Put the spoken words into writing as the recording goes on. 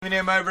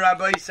Continuing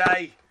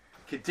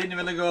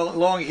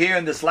along here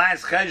in this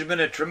last cheshbon,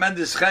 a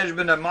tremendous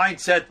cheshbon, a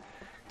mindset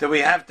that we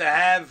have to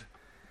have,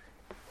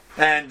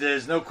 and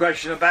there's no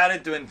question about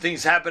it. When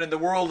things happen in the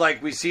world,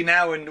 like we see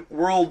now in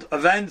world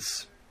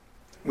events,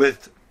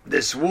 with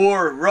this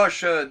war,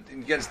 Russia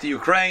against the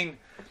Ukraine,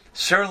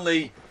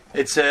 certainly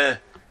it's a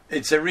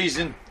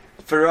reason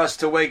for us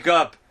to wake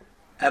up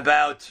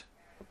about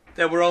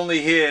that we're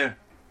only here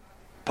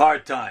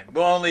part-time.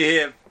 We're only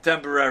here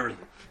temporarily.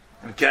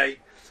 Okay?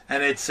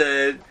 And it's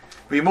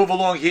we move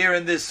along here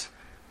in this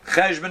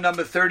cheshbon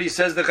number 30,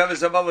 says the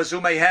Chavis of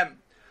Avasumayhem.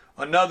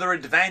 Another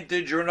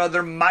advantage or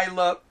another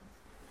maila,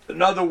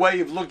 another way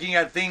of looking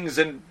at things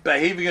and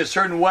behaving a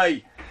certain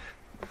way,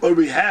 where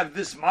we have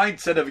this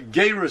mindset of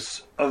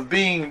gerus, of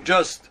being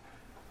just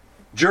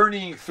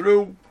journeying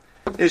through,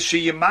 is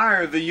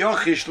sheyimar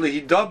v'yochish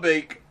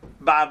lihidobek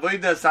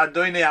ba'avodas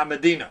adonai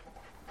hamedina.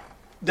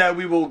 That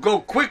we will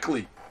go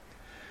quickly,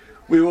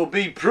 we will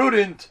be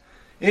prudent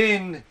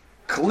in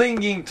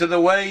clinging to the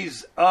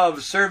ways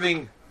of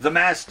serving the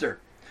master.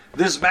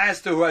 This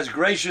master who has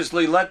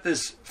graciously let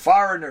this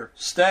foreigner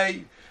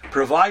stay,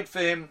 provide for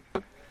him.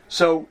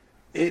 So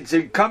it's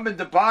incumbent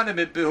upon him,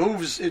 it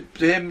behooves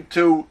him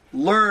to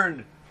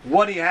learn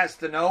what he has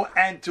to know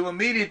and to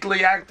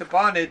immediately act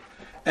upon it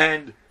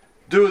and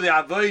do the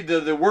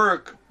avodah, the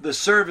work, the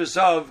service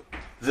of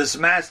this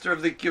master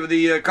of the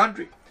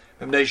country.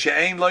 Why?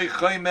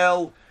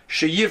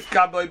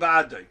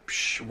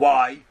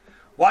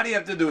 Why do you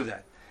have to do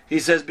that? He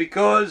says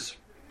because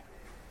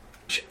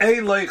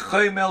there's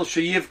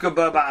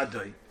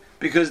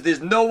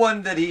no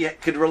one that he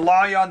could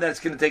rely on that's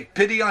going to take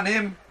pity on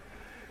him,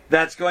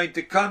 that's going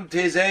to come to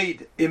his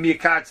aid. And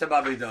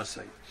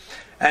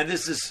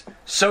this is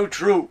so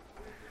true.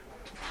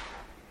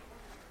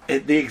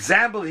 The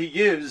example he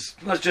gives,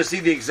 let's just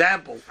see the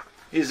example.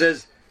 He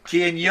says,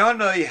 in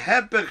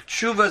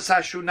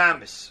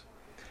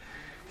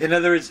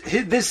other words,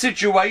 this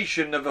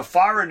situation of a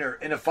foreigner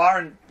in a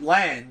foreign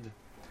land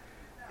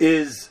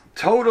is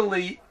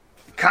totally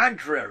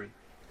contrary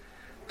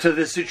to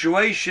the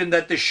situation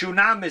that the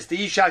Shunamis,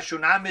 the Isha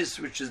Shunamis,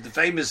 which is the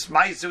famous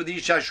Maisa of the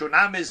Isha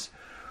Shunamis,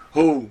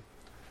 who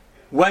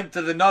went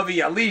to the Navi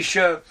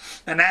Elisha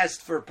and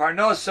asked for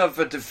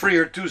Parnosa to free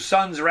her two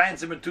sons,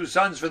 ransom her two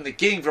sons from the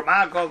king, from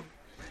Achov.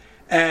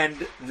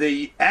 And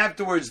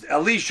afterwards,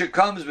 Elisha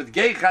comes with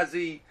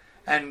Gehazi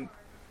and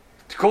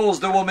calls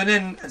the woman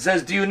in and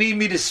says, do you need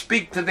me to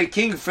speak to the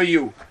king for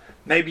you?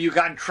 Maybe you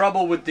got in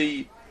trouble with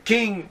the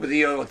king, with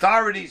the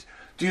authorities.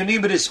 Do you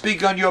need me to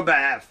speak on your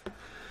behalf?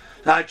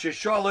 Do you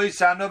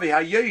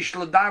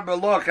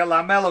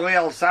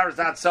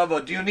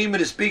need me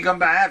to speak on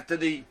behalf to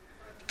the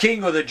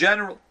king or the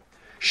general?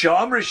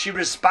 She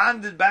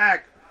responded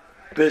back,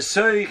 famous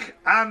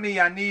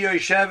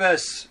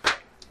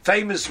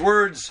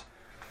words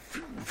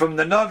from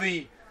the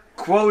Navi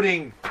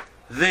quoting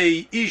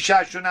the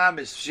Isha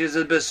Shunamis. She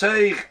says,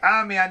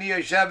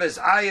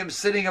 I am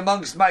sitting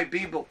amongst my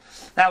people.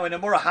 Now, in a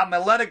more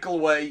homiletical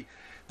way,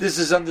 this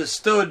is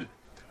understood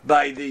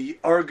by the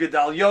Or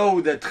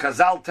Gedalyo that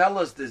Chazal tell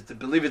us, I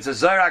believe it's a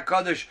Zohar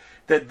HaKadosh,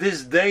 that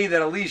this day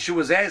that Elisha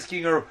was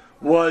asking her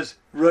was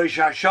Rosh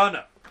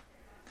Hashanah.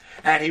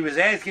 And he was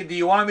asking, do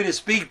you want me to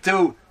speak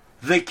to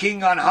the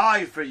king on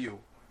high for you?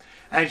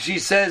 And she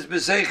says,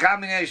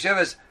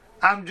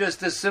 I'm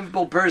just a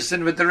simple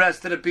person with the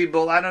rest of the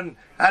people. I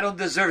don't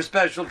deserve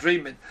special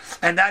treatment.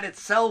 And that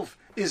itself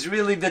is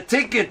really the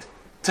ticket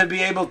to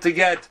be able to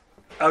get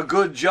a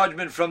good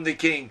judgment from the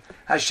king.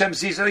 Hashem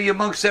sees, you're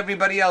amongst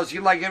everybody else.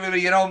 You like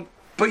everybody. You don't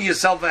put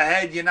yourself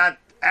ahead. You're not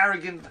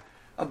arrogant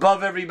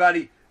above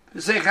everybody.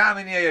 And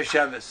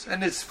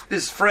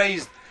this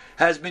phrase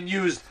has been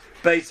used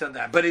based on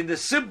that. But in the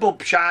simple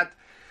pshat,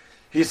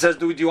 he says,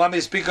 do you want me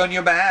to speak on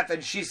your behalf?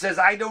 And she says,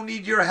 I don't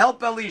need your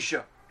help,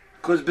 Elisha.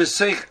 Because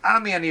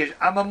I'm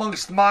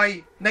amongst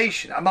my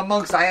nation.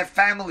 I have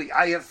family,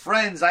 I have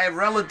friends, I have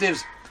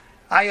relatives.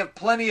 I have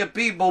plenty of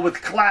people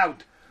with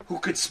clout who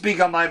could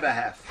speak on my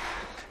behalf.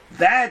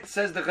 That,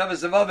 says the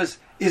Chavis of Avos,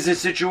 is a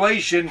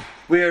situation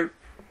where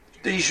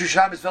the Isha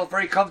Shabbos felt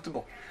very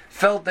comfortable,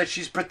 felt that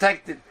she's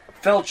protected,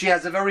 felt she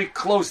has a very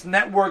close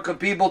network of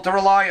people to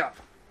rely on.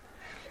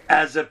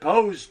 As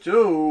opposed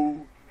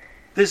to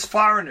this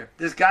foreigner,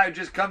 this guy who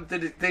just come to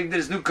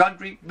this new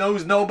country,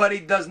 knows nobody,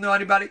 doesn't know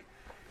anybody.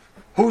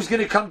 Who's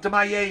going to come to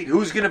my aid?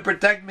 Who's going to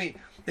protect me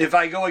if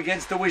I go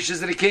against the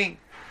wishes of the king?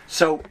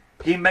 So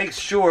he makes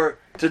sure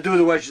to do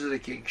the wishes of the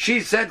king.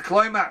 She said,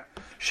 Kloimar,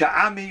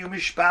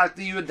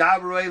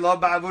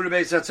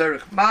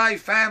 my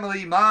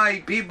family,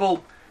 my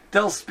people,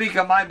 they'll speak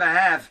on my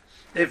behalf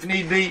if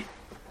need be.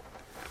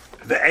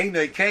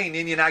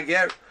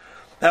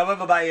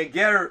 However, by a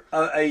ger,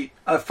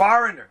 a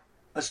foreigner,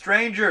 a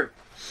stranger,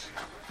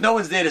 no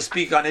one's there to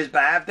speak on his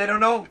behalf. They don't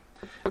know.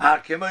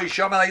 Like the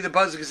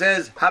pasuk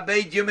says,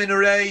 Habeit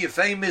Yumin, a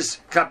famous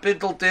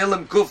capital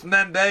Tehillim Kuf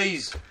Mem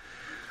Beis,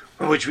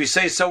 which we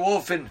say so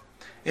often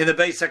in the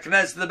Beis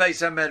HaKnesset, the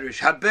Beis HaMedrash.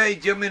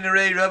 Habeit Yumin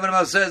Urei,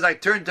 Rav says, I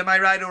turn to my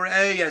right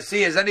Urei, I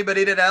see, has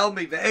anybody there to help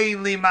me?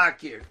 Ve'ein li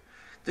makir.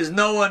 There's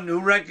no one who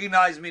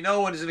recognizes me.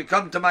 No one is going to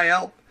come to my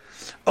help.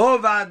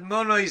 Ovad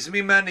monois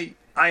mimeni.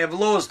 I have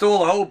lost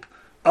all hope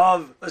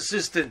of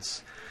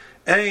assistance.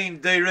 Ein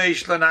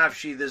deiresh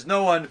lanafshi. There's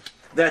no one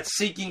that's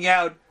seeking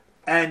out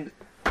and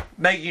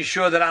making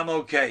sure that I'm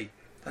okay.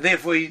 And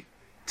therefore he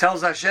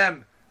tells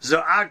Hashem,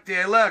 Zo'akti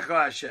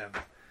elecha Hashem.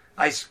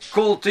 I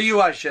call to you,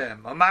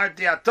 Hashem.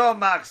 Amarti ato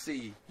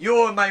machsi. You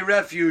are my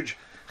refuge.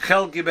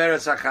 Chelki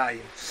beretz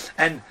achayim.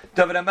 And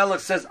David HaMelech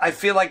says, I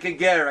feel like a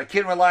ger. I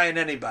can't rely on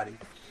anybody.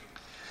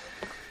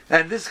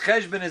 And this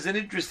cheshbon is an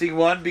interesting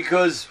one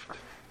because,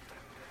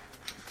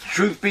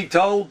 truth be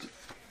told,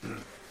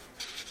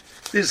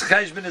 this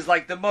cheshbon is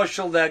like the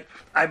mushal that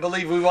I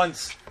believe we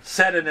once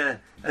said in a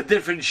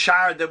different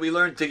shard that we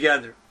learned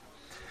together.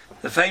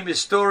 The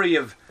famous story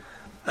of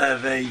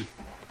a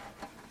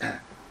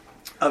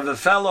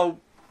fellow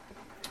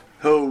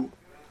who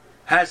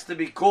has to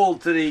be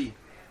called to the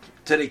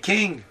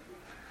king,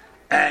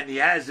 and he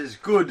has his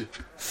good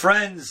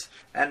friends,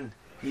 and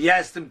he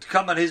asked them to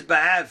come on his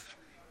behalf,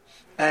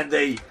 and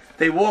they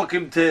walk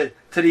him to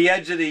the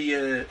edge of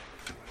the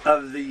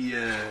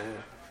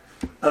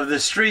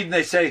street, and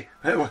they say,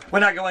 we're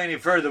not going any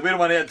further. We don't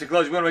want to get too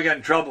close. We don't want to get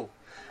in trouble.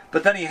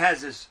 But then he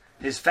has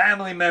his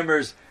family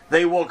members.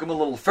 They walk him a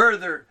little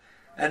further,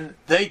 and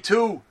they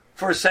too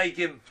forsake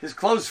him. His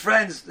close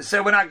friends, they say,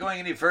 we're not going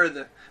any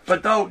further.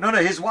 But no,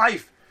 his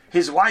wife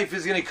is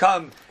going to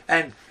come,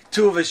 and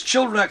two of his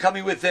children are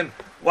coming with him.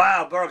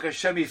 Wow, Baruch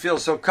Hashem, he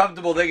feels so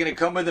comfortable. They're going to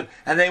come with him,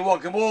 and they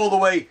walk him all the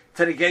way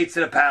to the gates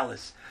of the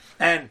palace.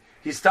 And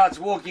he starts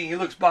walking. He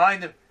looks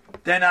behind him.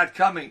 They're not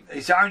coming.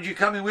 He said, aren't you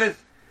coming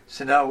with? He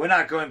said, no, we're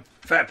not going,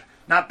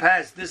 not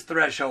past this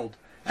threshold.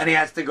 And he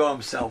has to go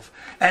himself.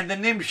 And the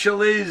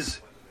nimshal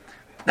is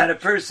that a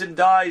person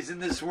dies in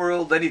this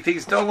world, and he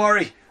thinks, don't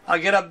worry, I'll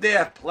get up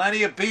there.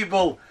 Plenty of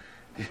people.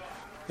 You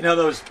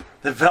know,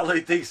 the fellow,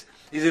 he thinks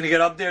he's going to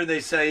get up there, and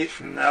they say,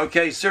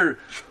 okay, sir,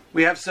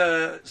 we have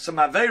some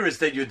averis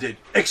that you did.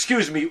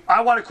 Excuse me,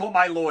 I want to call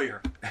my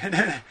lawyer.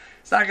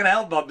 It's not going to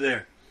help up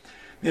there.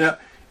 You know,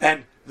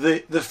 and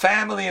the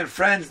family and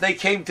friends, they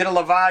came to the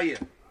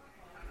Levaya.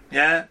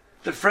 Yeah?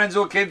 The friends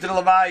all came to the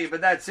Levaya,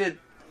 but that's it.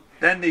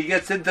 Then he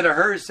gets into the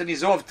hearse and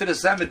he's off to the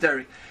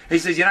cemetery. He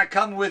says, you're not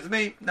coming with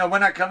me? No, we're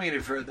not coming any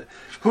further.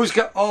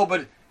 Oh,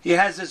 but he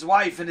has his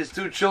wife and his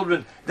two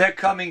children. They're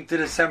coming to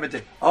the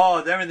cemetery.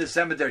 Oh, they're in the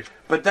cemetery.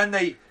 But then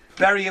they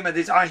bury him and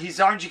he says,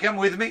 aren't you coming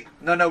with me?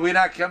 No, we're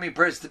not coming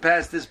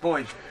past this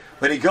point.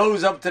 When he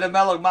goes up to the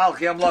Melech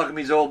Malchi Amlachim,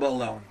 he's all but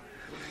alone.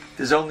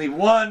 There's only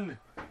one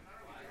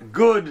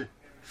good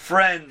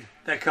friend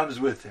that comes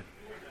with him.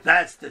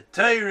 That's the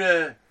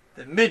Torah,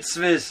 the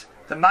mitzvahs,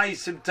 the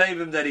ma'asim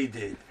tovim that he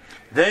did.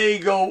 They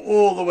go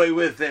all the way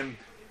with him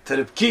to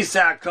the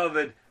Kisa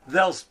HaKavod.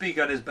 They'll speak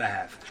on his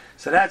behalf.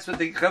 So that's what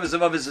the Chavos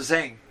HaMavis is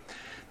saying.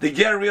 The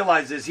Ger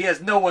realizes he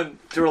has no one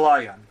to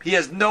rely on. He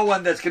has no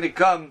one that's going to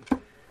come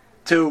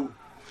to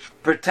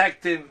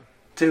protect him,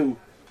 to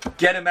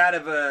get him out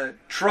of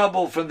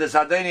trouble from this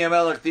Adoni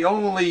HaMelech. The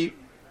only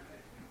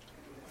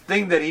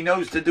thing that he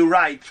knows to do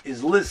right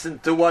is listen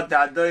to what the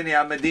Adoni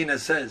HaMedina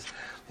says.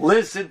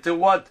 Listen to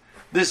what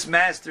this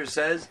master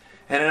says,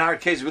 and in our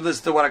case, we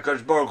listen to what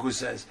HaKadosh Baruch Hu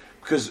says.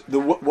 Because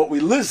what we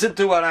listen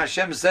to, what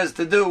Hashem says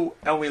to do,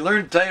 and we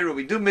learn Torah,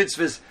 we do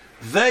mitzvahs,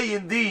 they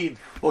indeed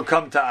will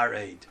come to our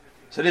aid.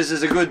 So this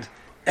is a good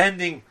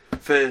ending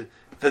for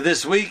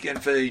this week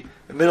and for the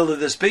middle of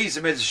this piece.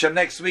 And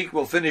next week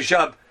we'll finish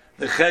up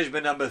the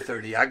Cheshbon number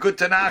 30. A good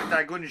Tanakh,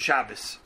 a good Shabbos.